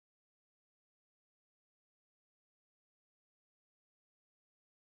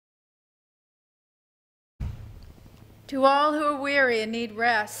To all who are weary and need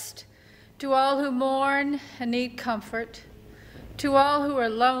rest, to all who mourn and need comfort, to all who are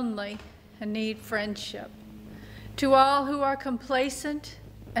lonely and need friendship, to all who are complacent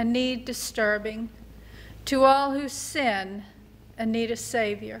and need disturbing, to all who sin and need a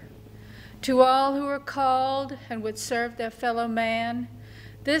Savior, to all who are called and would serve their fellow man,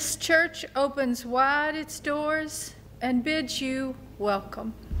 this church opens wide its doors and bids you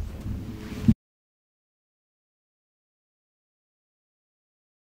welcome.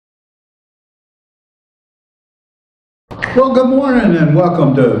 Well, good morning and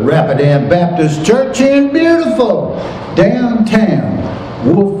welcome to Rapidan Baptist Church in beautiful downtown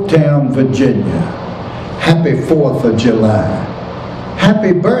Wolftown, Virginia. Happy 4th of July.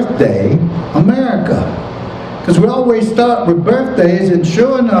 Happy birthday, America. Because we always start with birthdays, and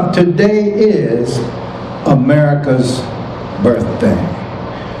sure enough, today is America's birthday.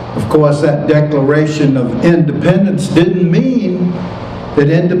 Of course, that Declaration of Independence didn't mean that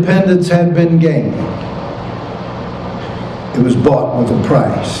independence had been gained. It was bought with a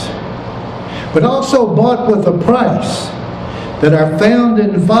price. But also bought with a price that our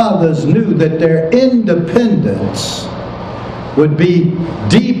founding fathers knew that their independence would be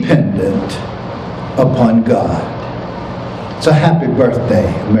dependent upon God. So happy birthday,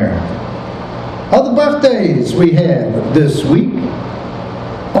 America. Other birthdays we have this week.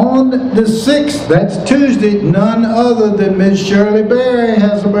 On the 6th, that's Tuesday, none other than Miss Shirley Berry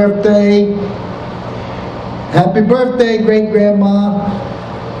has a birthday. Happy birthday, great-grandma.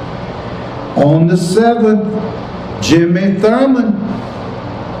 On the 7th, Jimmy Thurman.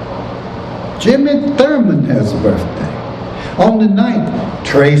 Jimmy Thurman has a birthday. On the 9th,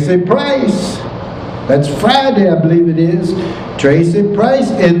 Tracy Price. That's Friday, I believe it is. Tracy Price.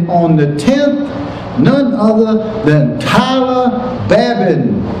 And on the 10th, none other than Tyler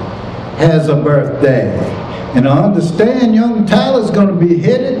Babin has a birthday. And I understand young Tyler's going to be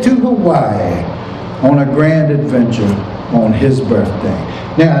headed to Hawaii on a grand adventure on his birthday.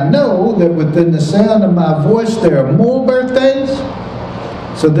 Now I know that within the sound of my voice there are more birthdays,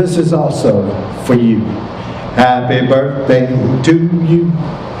 so this is also for you. Happy birthday to you.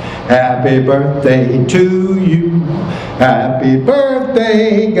 Happy birthday to you. Happy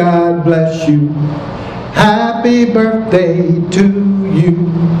birthday, God bless you. Happy birthday to you,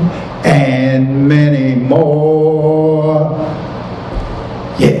 and many more.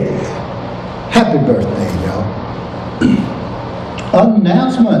 Yeah. Happy birthday, y'all.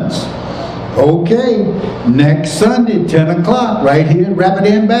 Announcements. Okay, next Sunday, 10 o'clock, right here at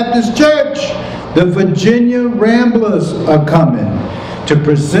Rapidan Baptist Church, the Virginia Ramblers are coming to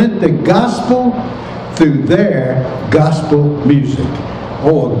present the gospel through their gospel music.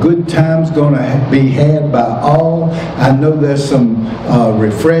 Oh, a good time's going to be had by all. I know there's some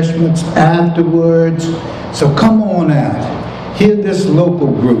refreshments afterwards, so come on out. Hear this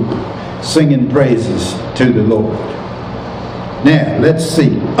local group singing praises to the Lord. Now, let's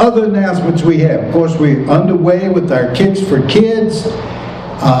see. Other announcements we have. Of course, we're underway with our Kicks for Kids.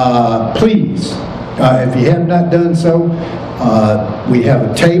 Please, if you have not done so, we have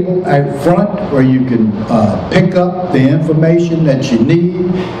a table out front where you can pick up the information that you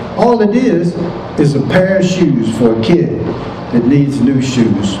need. All it is a pair of shoes for a kid that needs new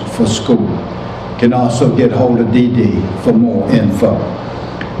shoes for school. You can also get hold of DD for more info.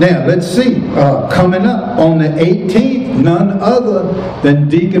 Now, let's see, coming up on the 18th, none other than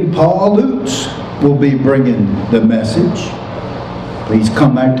Deacon Paul Lutz will be bringing the message. Please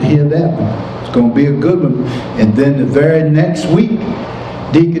come out to hear that one. It's going to be a good one. And then the very next week,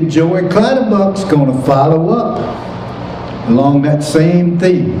 Deacon Joey Clatterbuck's going to follow up along that same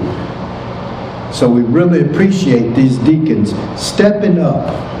theme. So we really appreciate these deacons stepping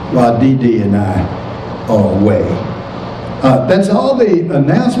up while DD and I are away. That's all the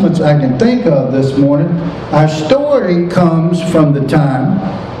announcements I can think of this morning. Our story comes from the time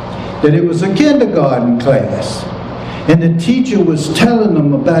that it was a kindergarten class, and the teacher was telling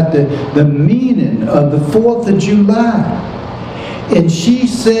them about the meaning of the 4th of July. And she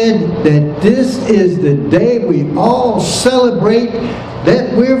said that this is the day we all celebrate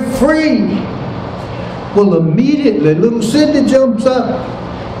that we're free. Well, immediately little Cindy jumps up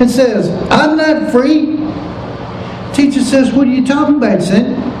and says, "I'm not free." Teacher says, "What are you talking about,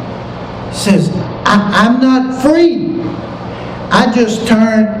 Cindy?" Says, I'm not free. I just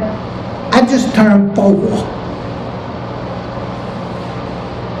turned 4.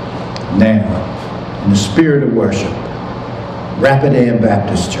 Now, in the spirit of worship, Rapidan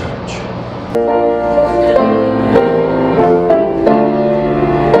Baptist Church.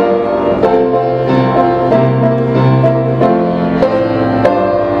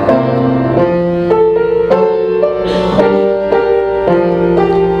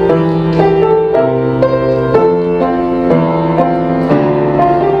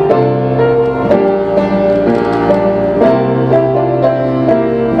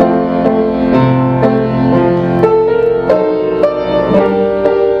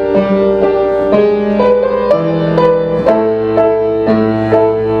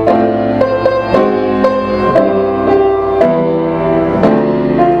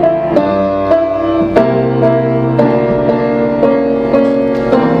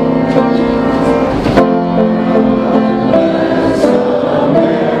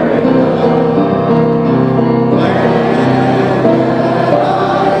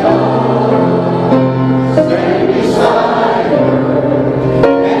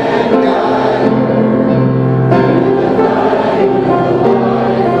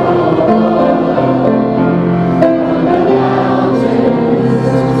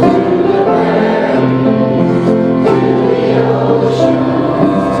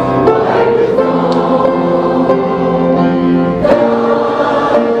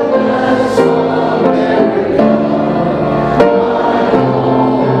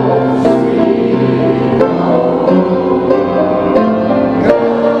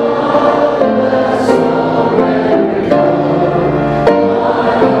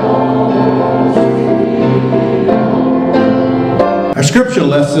 scripture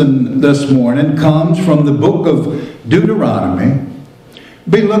lesson this morning comes from the book of Deuteronomy.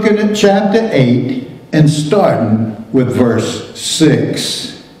 We'll be looking at chapter 8 and starting with verse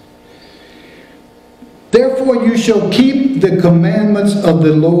 6. Therefore you shall keep the commandments of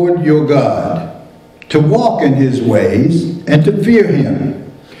the Lord your God, to walk in his ways and to fear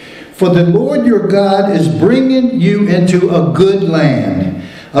him. For the Lord your God is bringing you into a good land,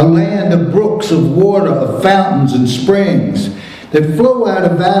 a land of brooks of water, of fountains and springs that flow out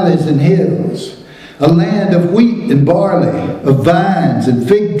of valleys and hills, a land of wheat and barley, of vines and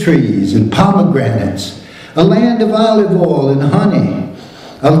fig trees and pomegranates, a land of olive oil and honey,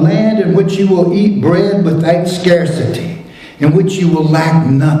 a land in which you will eat bread without scarcity, in which you will lack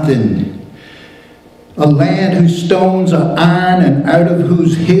nothing, a land whose stones are iron and out of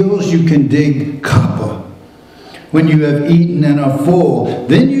whose hills you can dig copper. When you have eaten and are full,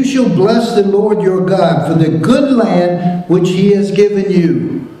 then you shall bless the Lord your God for the good land which he has given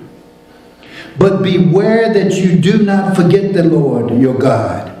you. But beware that you do not forget the Lord your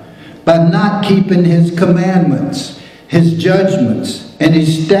God, by not keeping his commandments, his judgments, and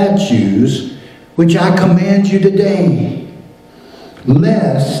his statutes, which I command you today.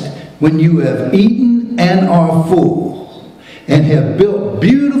 Lest, when you have eaten and are full, and have built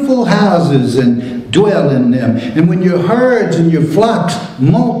beautiful houses and dwell in them, and when your herds and your flocks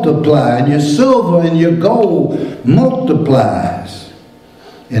multiply, and your silver and your gold multiplies,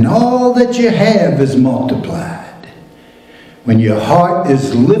 and all that you have is multiplied, when your heart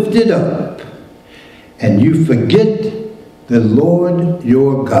is lifted up, and you forget the Lord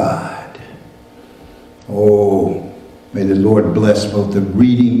your God. Oh, may the Lord bless both the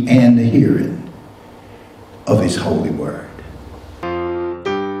reading and the hearing of his holy word.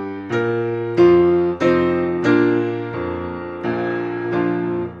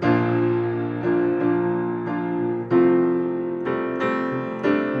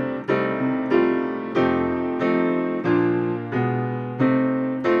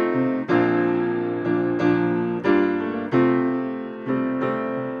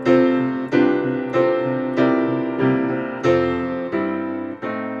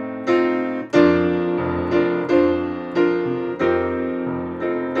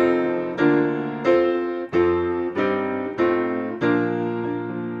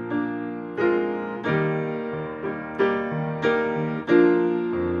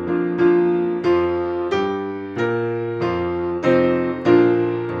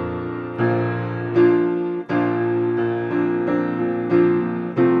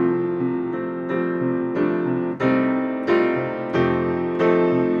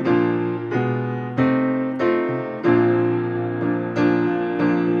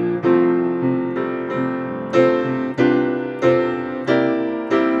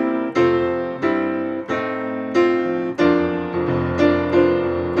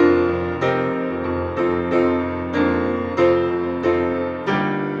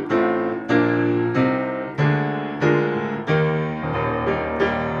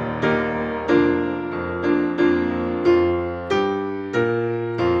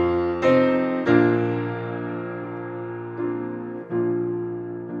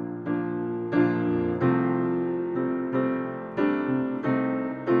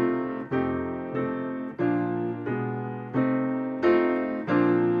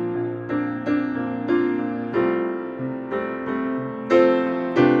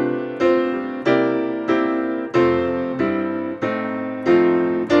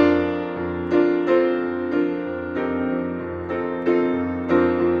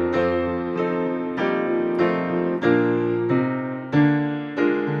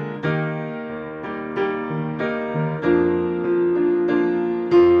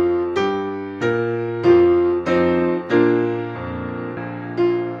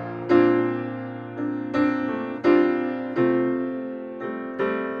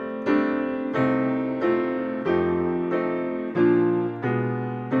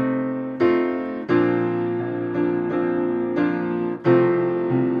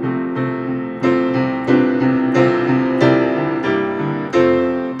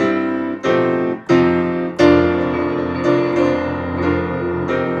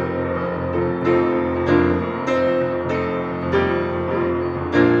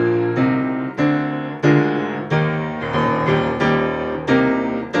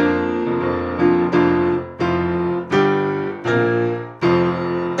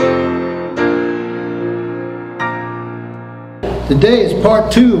 Today is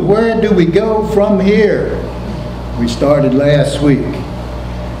part 2 of Where Do We Go From Here? We started last week.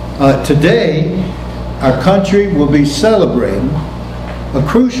 Today, our country will be celebrating a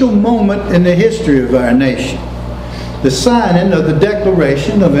crucial moment in the history of our nation. the signing of the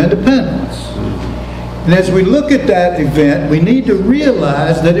Declaration of Independence. And as we look at that event, we need to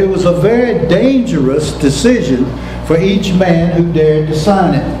realize that it was a very dangerous decision for each man who dared to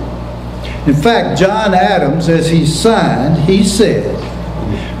sign it. In fact, John Adams, as he signed, he said,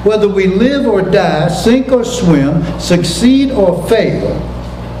 "Whether we live or die, sink or swim, succeed or fail,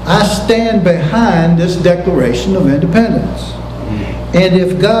 I stand behind this Declaration of Independence. And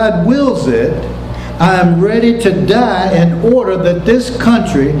if God wills it, I am ready to die in order that this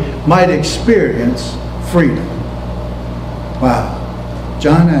country might experience freedom." Wow.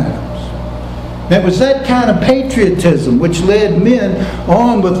 John Adams. It was that kind of patriotism which led men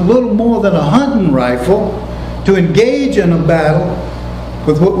armed with little more than a hunting rifle to engage in a battle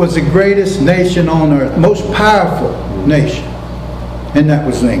with what was the greatest nation on earth, most powerful nation, and that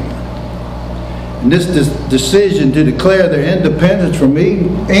was England. And this decision to declare their independence from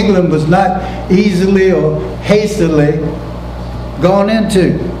England was not easily or hastily gone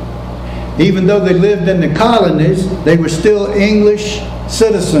into. Even though they lived in the colonies, they were still English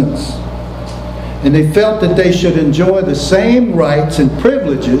citizens. And they felt that they should enjoy the same rights and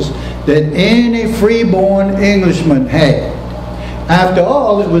privileges that any freeborn Englishman had. After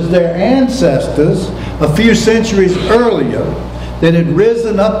all, it was their ancestors a few centuries earlier that had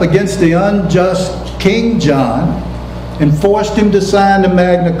risen up against the unjust King John and forced him to sign the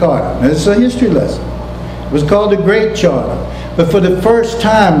Magna Carta. Now, it's a history lesson. It was called the Great Charter. But for the first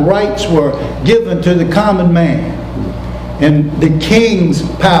time, rights were given to the common man. And the king's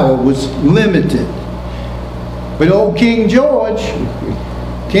power was limited. But old King George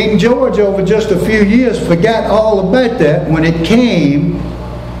over just a few years forgot all about that when it came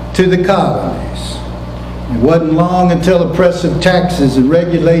to the colonies. It wasn't long until oppressive taxes and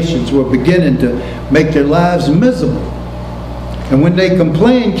regulations were beginning to make their lives miserable. And when they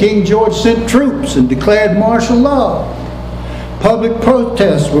complained, King George sent troops and declared martial law. Public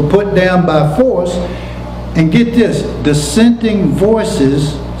protests were put down by force, and get this, dissenting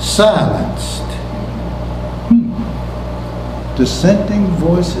voices silenced. Dissenting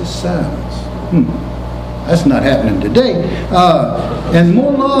voices silenced. That's not happening today. And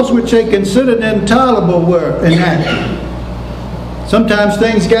more laws which they considered intolerable were enacted. Sometimes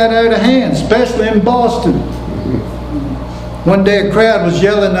things got out of hand, especially in Boston. One day a crowd was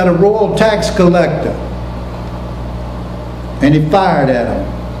yelling at a royal tax collector, and he fired at him.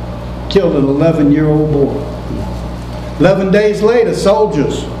 Killed an 11-year-old boy. 11 days later,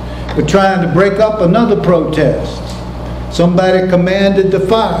 soldiers were trying to break up another protest. Somebody commanded the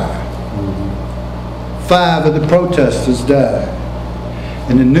fire. 5 of the protesters died.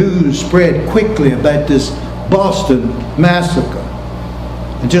 And the news spread quickly about this Boston massacre.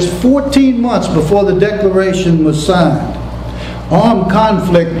 And just 14 months before the Declaration was signed, armed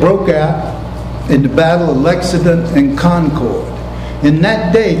conflict broke out in the Battle of Lexington and Concord. In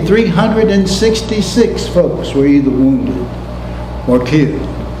that day, 366 folks were either wounded or killed.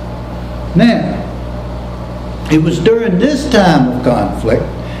 Now, it was during this time of conflict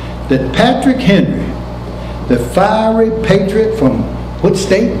that Patrick Henry, the fiery patriot from what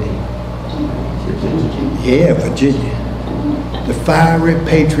state? Yeah, Virginia. The fiery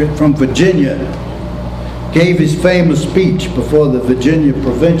patriot from Virginia gave his famous speech before the Virginia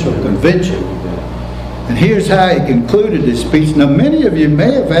Provincial Convention. And here's how he concluded his speech. Now, many of you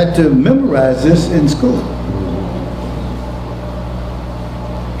may have had to memorize this in school.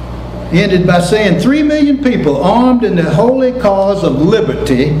 He ended by saying, 3 million people armed in the holy cause of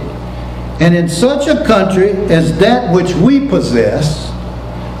liberty, and in such a country as that which we possess,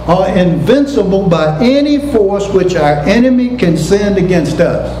 are invincible by any force which our enemy can send against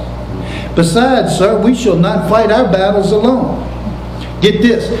us. Besides, sir, we shall not fight our battles alone. Get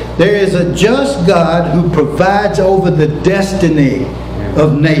this, there is a just God who provides over the destiny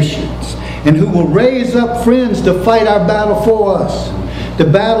of nations, and who will raise up friends to fight our battle for us. The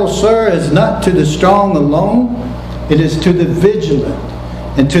battle, sir, is not to the strong alone, it is to the vigilant,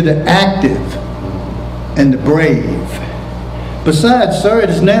 and to the active, and the brave. Besides, sir, it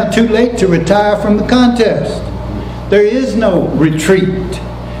is now too late to retire from the contest. There is no retreat,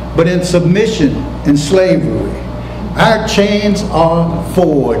 but in submission and slavery. Our chains are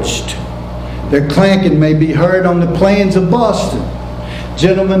forged. Their clanking may be heard on the plains of Boston.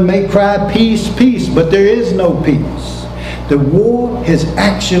 Gentlemen may cry, peace, peace, but there is no peace. The war has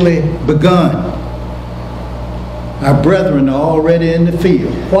actually begun. Our brethren are already in the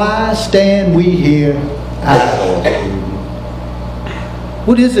field. Why stand we here idle?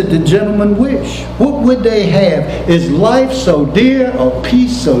 What is it the gentlemen wish? What would they have? Is life so dear or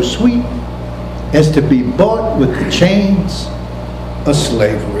peace so sweet as to be bought with the chains of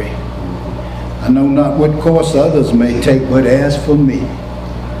slavery? I know not what course others may take, but as for me,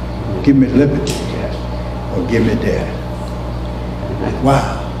 give me liberty or give me death.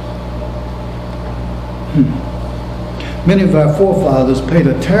 Wow. Many of our forefathers paid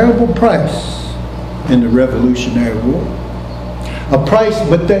a terrible price in the Revolutionary War. A price,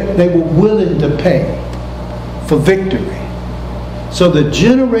 but they were willing to pay for victory, so that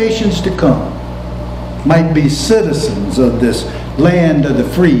generations to come might be citizens of this land of the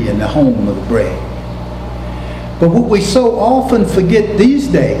free and the home of the brave. But what we so often forget these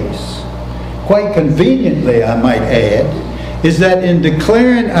days, quite conveniently I might add, is that in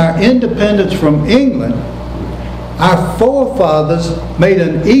declaring our independence from England, our forefathers made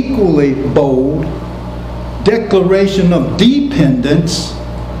an equally bold declaration of dependence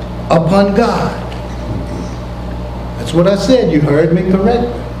upon God. That's what I said. You heard me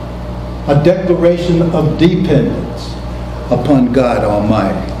correctly. A declaration of dependence upon God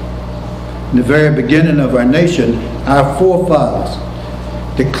Almighty. In the very beginning of our nation, our forefathers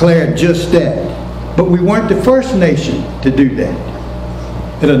declared just that. But we weren't the first nation to do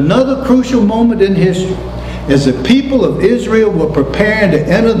that. At another crucial moment in history, as the people of Israel were preparing to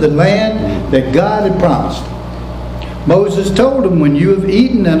enter the land that God had promised, Moses told them, when you have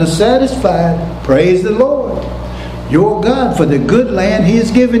eaten and are satisfied, praise the Lord, your God, for the good land He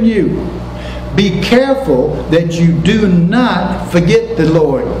has given you. Be careful that you do not forget the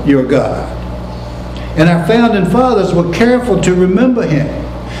Lord your God. And our founding fathers were careful to remember Him.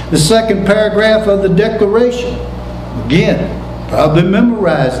 The second paragraph of the Declaration, again, probably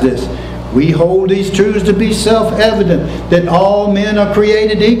memorized this. We hold these truths to be self-evident, that all men are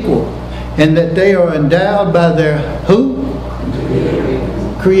created equal, and that they are endowed by their who?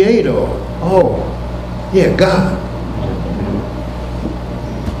 Creator. Oh, yeah, God.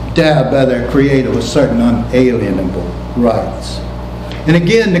 Endowed by their Creator with certain unalienable rights. And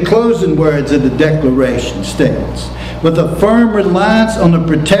again, the closing words of the Declaration states, with a firm reliance on the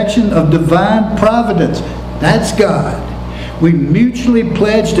protection of divine providence, that's God, we mutually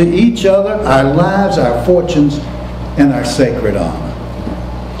pledge to each other our lives, our fortunes, and our sacred honor.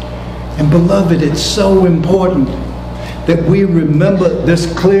 And beloved, it's so important that we remember this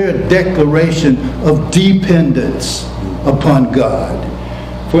clear declaration of dependence upon God.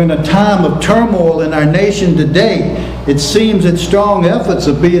 For in a time of turmoil in our nation today, it seems that strong efforts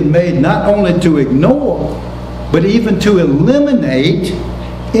are being made not only to ignore, but even to eliminate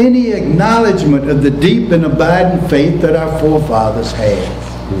any acknowledgement of the deep and abiding faith that our forefathers had.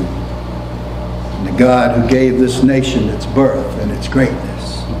 And the God who gave this nation its birth and its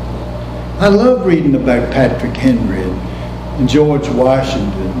greatness. I love reading about Patrick Henry and George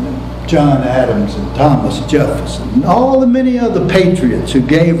Washington and John Adams and Thomas Jefferson and all the many other patriots who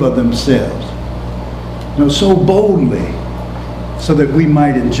gave of themselves, so boldly, so that we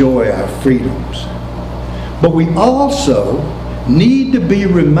might enjoy our freedoms. But we also need to be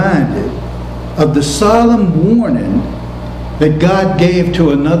reminded of the solemn warning that God gave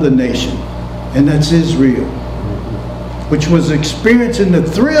to another nation, and that's Israel, which was experiencing the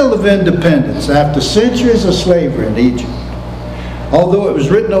thrill of independence after centuries of slavery in Egypt. Although it was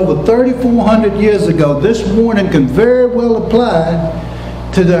written over 3,400 years ago, this warning can very well apply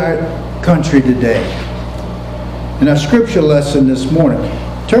to our country today. In our scripture lesson this morning,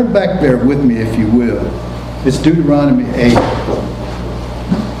 turn back there with me if you will. It's Deuteronomy 8.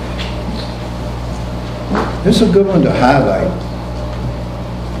 This is a good one to highlight.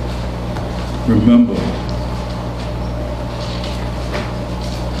 Remember.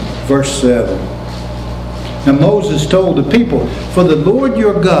 Verse 7. Now Moses told the people, for the Lord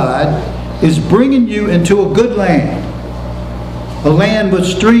your God is bringing you into a good land, a land with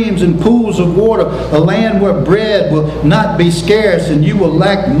streams and pools of water, a land where bread will not be scarce and you will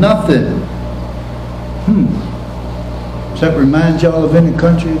lack nothing. Does that remind y'all of any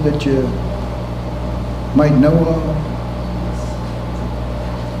country that you might know of?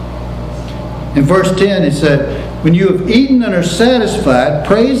 In verse 10 it said, when you have eaten and are satisfied,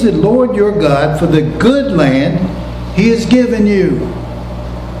 praise the Lord your God for the good land He has given you.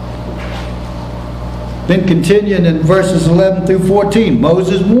 Then continuing in verses 11 through 14,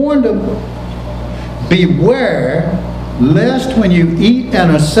 Moses warned them, beware lest when you eat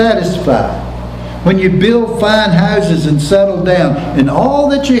and are satisfied, when you build fine houses and settle down, and all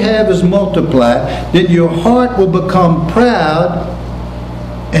that you have is multiplied, then your heart will become proud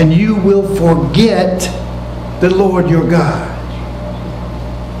and you will forget the Lord your God.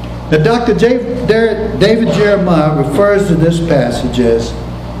 Now Dr. David Jeremiah refers to this passage as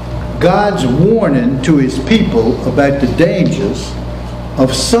God's warning to His people about the dangers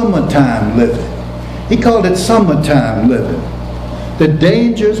of summertime living. He called it summertime living. the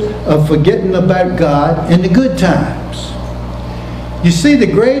dangers of forgetting about God in the good times. You see, the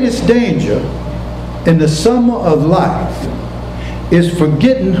greatest danger in the summer of life is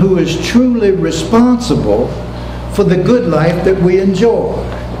forgetting who is truly responsible for the good life that we enjoy.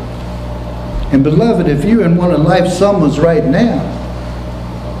 And beloved, if you're in one of life's summers right now,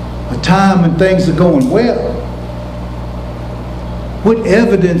 a time when things are going well, what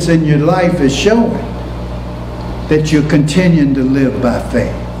evidence in your life is showing that you're continuing to live by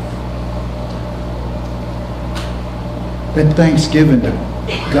faith? Let thanksgiving to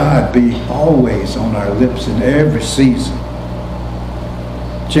God be always on our lips in every season.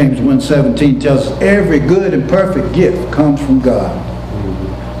 James 1:17 tells us every good and perfect gift comes from God.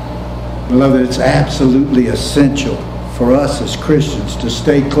 Beloved, it's absolutely essential for us as Christians to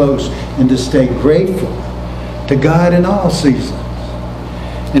stay close and to stay grateful to God in all seasons.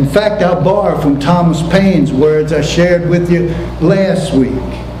 In fact, I'll borrow from Thomas Paine's words I shared with you last week.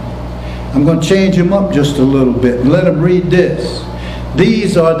 I'm going to change them up just a little bit and let them read this.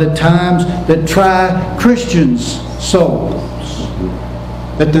 These are the times that try Christians' souls.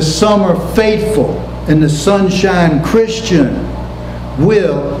 That the summer faithful and the sunshine Christian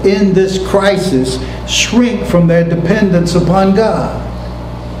will, in this crisis, shrink from their dependence upon God.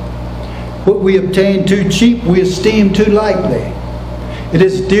 What we obtain too cheap, we esteem too lightly. It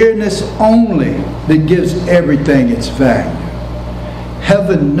is dearness only that gives everything its value.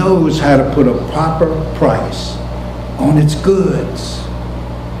 Heaven knows how to put a proper price on its goods.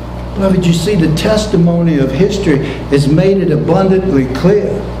 Beloved, you see, the testimony of history has made it abundantly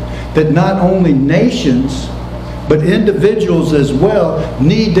clear that not only nations, but individuals as well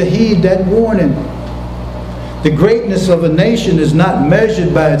need to heed that warning. The greatness of a nation is not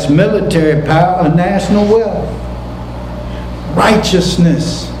measured by its military power or national wealth.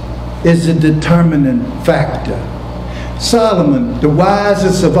 Righteousness is a determining factor. Solomon, the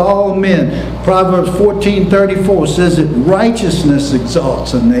wisest of all men, Proverbs 14:34 says that righteousness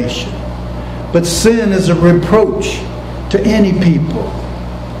exalts a nation, but sin is a reproach to any people.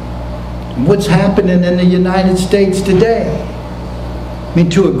 And what's happening in the United States today? I mean,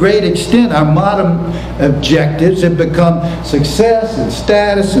 to a great extent, our modern objectives have become success and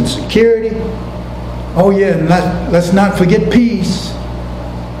status and security. Oh yeah, and let's not forget peace.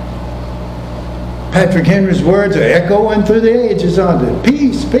 Patrick Henry's words are echoing through the ages, aren't they?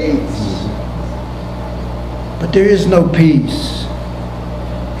 Peace, peace. But there is no peace.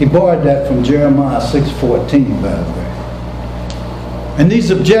 He borrowed that from Jeremiah 6:14, by the way. And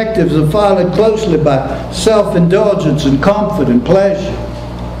these objectives are followed closely by self-indulgence and comfort and pleasure.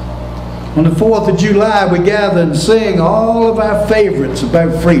 On the 4th of July, we gather and sing all of our favorites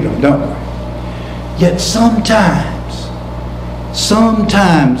about freedom, don't we? Yet sometimes,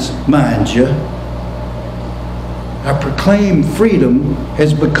 mind you, our proclaimed freedom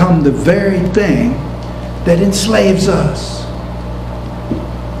has become the very thing that enslaves us.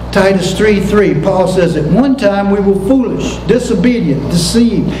 Titus 3:3, Paul says, at one time we were foolish, disobedient,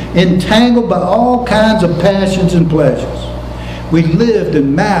 deceived, entangled by all kinds of passions and pleasures. We lived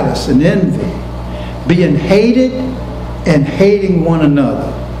in malice and envy, being hated and hating one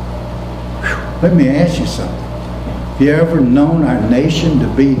another. Whew, let me ask you something. Have you ever known our nation to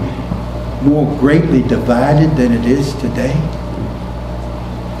be more greatly divided than it is today?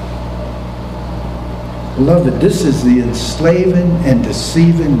 Beloved, this is the enslaving and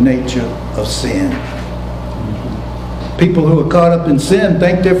deceiving nature of sin. People who are caught up in sin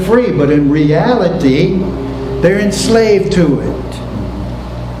think they're free, but in reality, they're enslaved to it.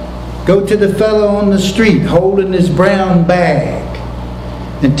 Go to the fellow on the street holding his brown bag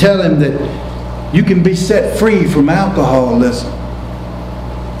and tell him that you can be set free from alcoholism.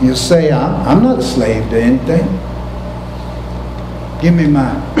 You'll say, I'm not a slave to anything. Give me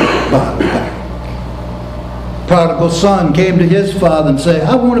my bottle back. Prodigal son came to his father and said,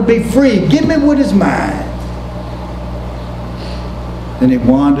 I want to be free. Give me what is mine. Then he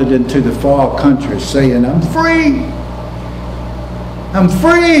wandered into the far country saying, I'm free. I'm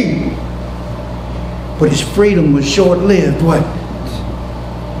free. But his freedom was short-lived, wasn't it?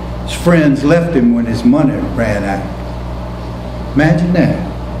 His friends left him when his money ran out. Imagine that.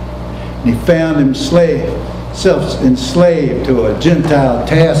 And he found himself enslaved to a Gentile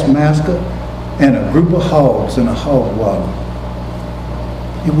taskmaster and a group of hogs in a hog wallow.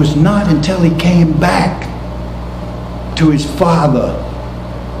 It was not until he came back to his father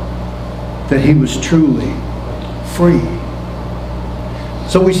that he was truly free.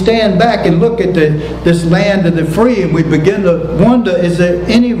 So we stand back and look at this land of the free, and we begin to wonder, is there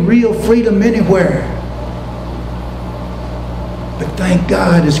any real freedom anywhere? But thank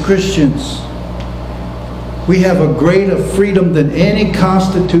God, as Christians, We have a greater freedom than any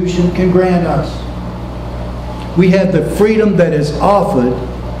constitution can grant us. We have the freedom that is offered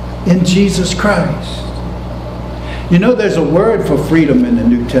in Jesus Christ. You know, there's a word for freedom in the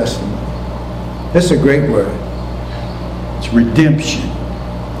New Testament. It's a great word. It's redemption.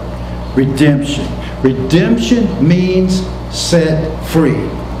 Redemption. Redemption means set free.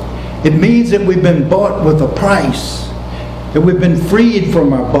 It means that we've been bought with a price, that we've been freed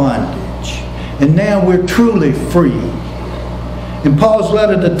from our bondage, and now we're truly free. In Paul's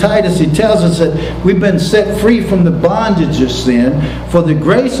letter to Titus, he tells us that we've been set free from the bondage of sin, for the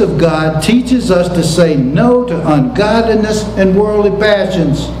grace of God teaches us to say no to ungodliness and worldly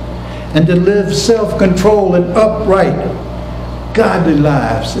passions, and to live self-controlled and upright, godly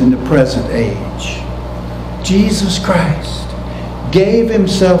lives in the present age. Jesus Christ gave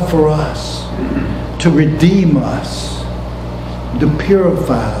himself for us to redeem us, to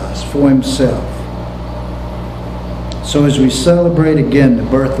purify us for himself. So as we celebrate again the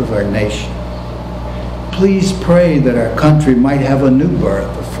birth of our nation, please pray that our country might have a new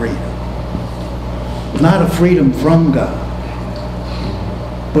birth of freedom. Not a freedom from God,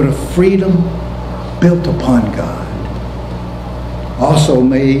 but a freedom built upon God. Also,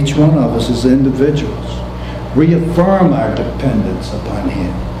 may each one of us as individuals reaffirm our dependence upon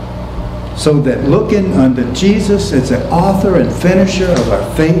him, so that looking unto Jesus as the author and finisher of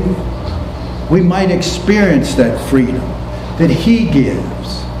our faith, we might experience that freedom that he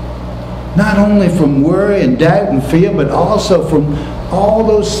gives, not only from worry and doubt and fear, but also from all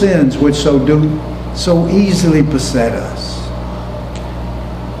those sins which so easily beset us.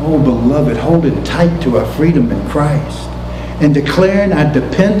 Oh, beloved, holding tight to our freedom in Christ and declaring our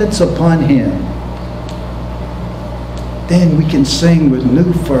dependence upon him, then we can sing with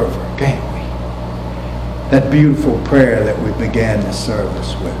new fervor, can't we? That beautiful prayer that we began the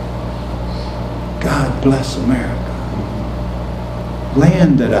service with. God bless America,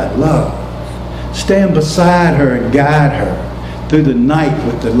 land that I love. Stand beside her and guide her through the night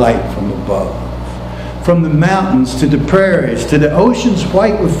with the light from above. From the mountains to the prairies to the oceans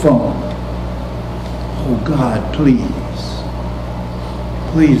white with foam. Oh God, please,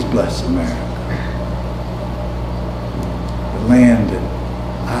 please bless America. The land that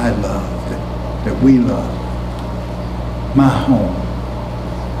I love, that we love. My home,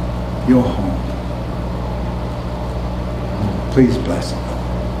 your home. Please bless it.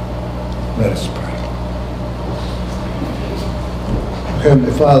 Let us pray.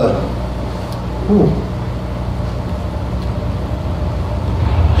 Heavenly Father,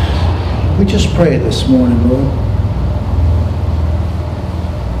 we just pray this morning, Lord.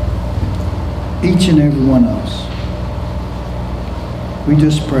 Each and every one of us. We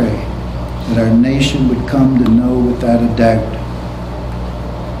just pray that our nation would come to know without a doubt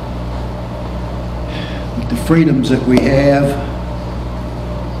that the freedoms that we have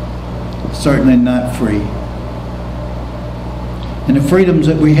are certainly not free. And the freedoms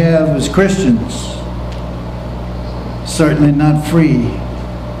that we have as Christians, certainly not free.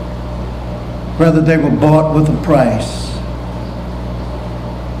 Rather, they were bought with a price.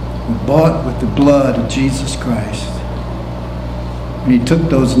 Were bought with the blood of Jesus Christ. And he took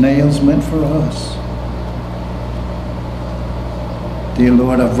those nails meant for us. Dear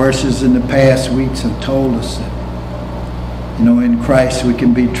Lord, our verses in the past weeks have told us that, in Christ we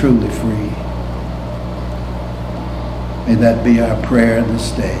can be truly free. May that be our prayer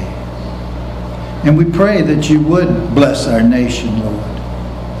this day. And we pray that you would bless our nation, Lord.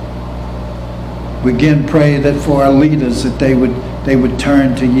 We again pray that for our leaders, that they would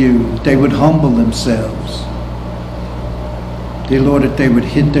turn to you, that they would humble themselves. Dear Lord, that they would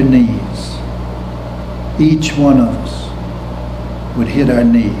hit their knees. Each one of us would hit our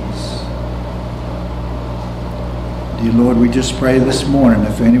knees. Dear Lord, we just pray this morning,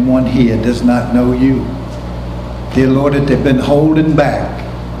 if anyone here does not know you, dear Lord, that they've been holding back.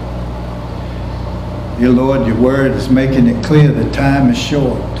 Dear Lord, your word is making it clear that time is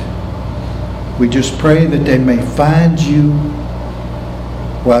short. We just pray that they may find you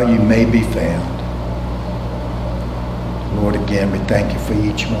while you may be found. Lord, again, we thank you for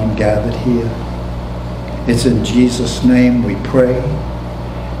each one gathered here. It's in Jesus' name we pray,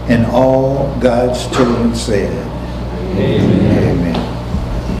 and all God's children said, Amen. Amen.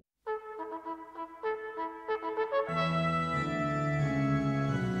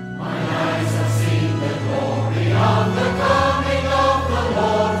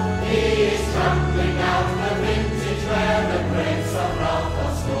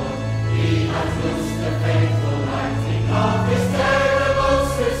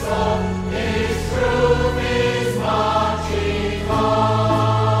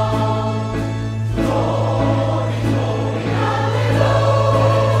 Lord.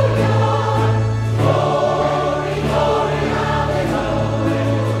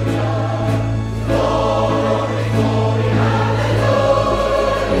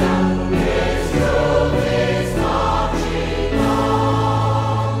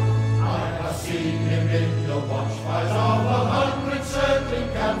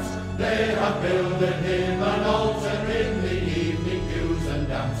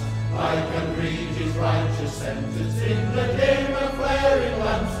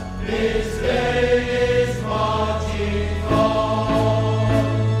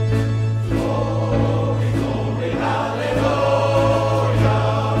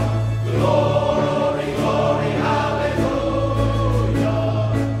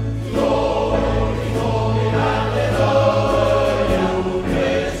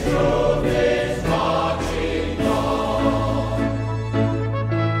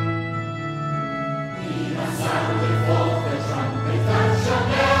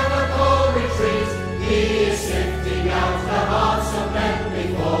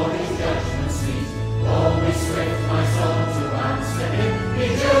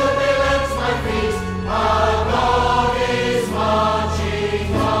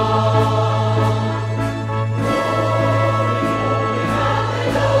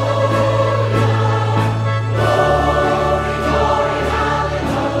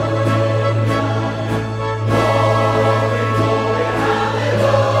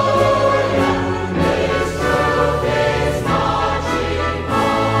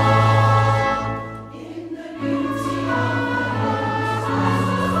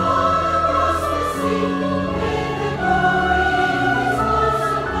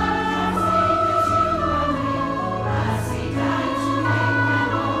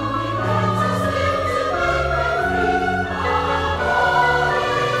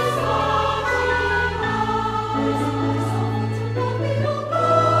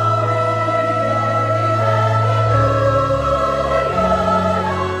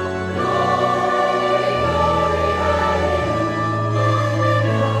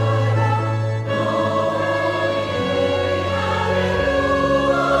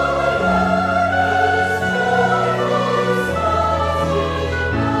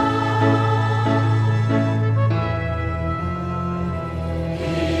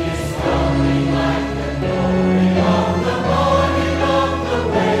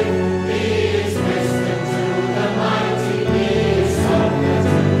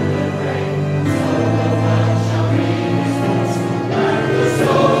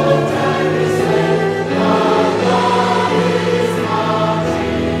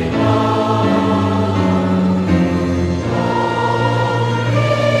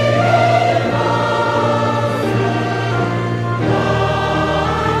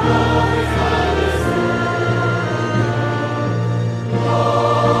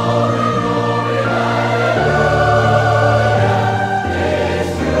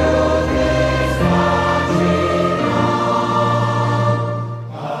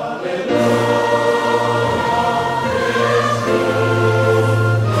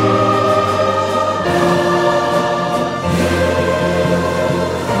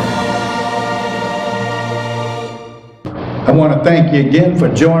 I want to thank you again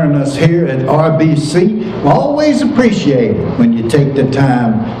for joining us here at RBC. We always appreciate it when you take the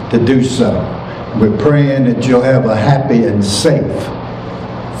time to do so. We're praying that you'll have a happy and safe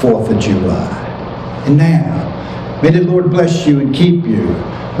 4th of July. And now, may the Lord bless you and keep you.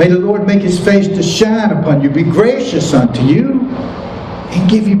 May the Lord make his face to shine upon you, be gracious unto you, and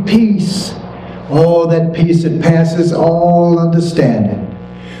give you peace. All that peace that passes all understanding.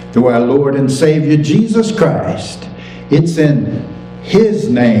 Through our Lord and Savior Jesus Christ. It's in his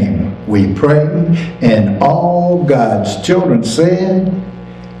name we pray, and all God's children said,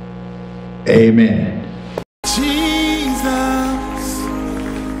 amen. Jesus,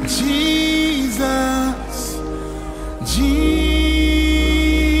 Jesus, Jesus,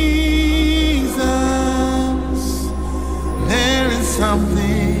 there is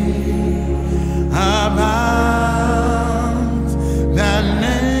something about that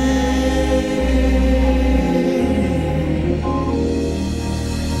name.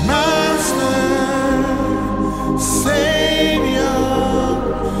 Savior,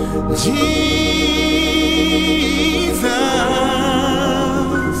 Jesus.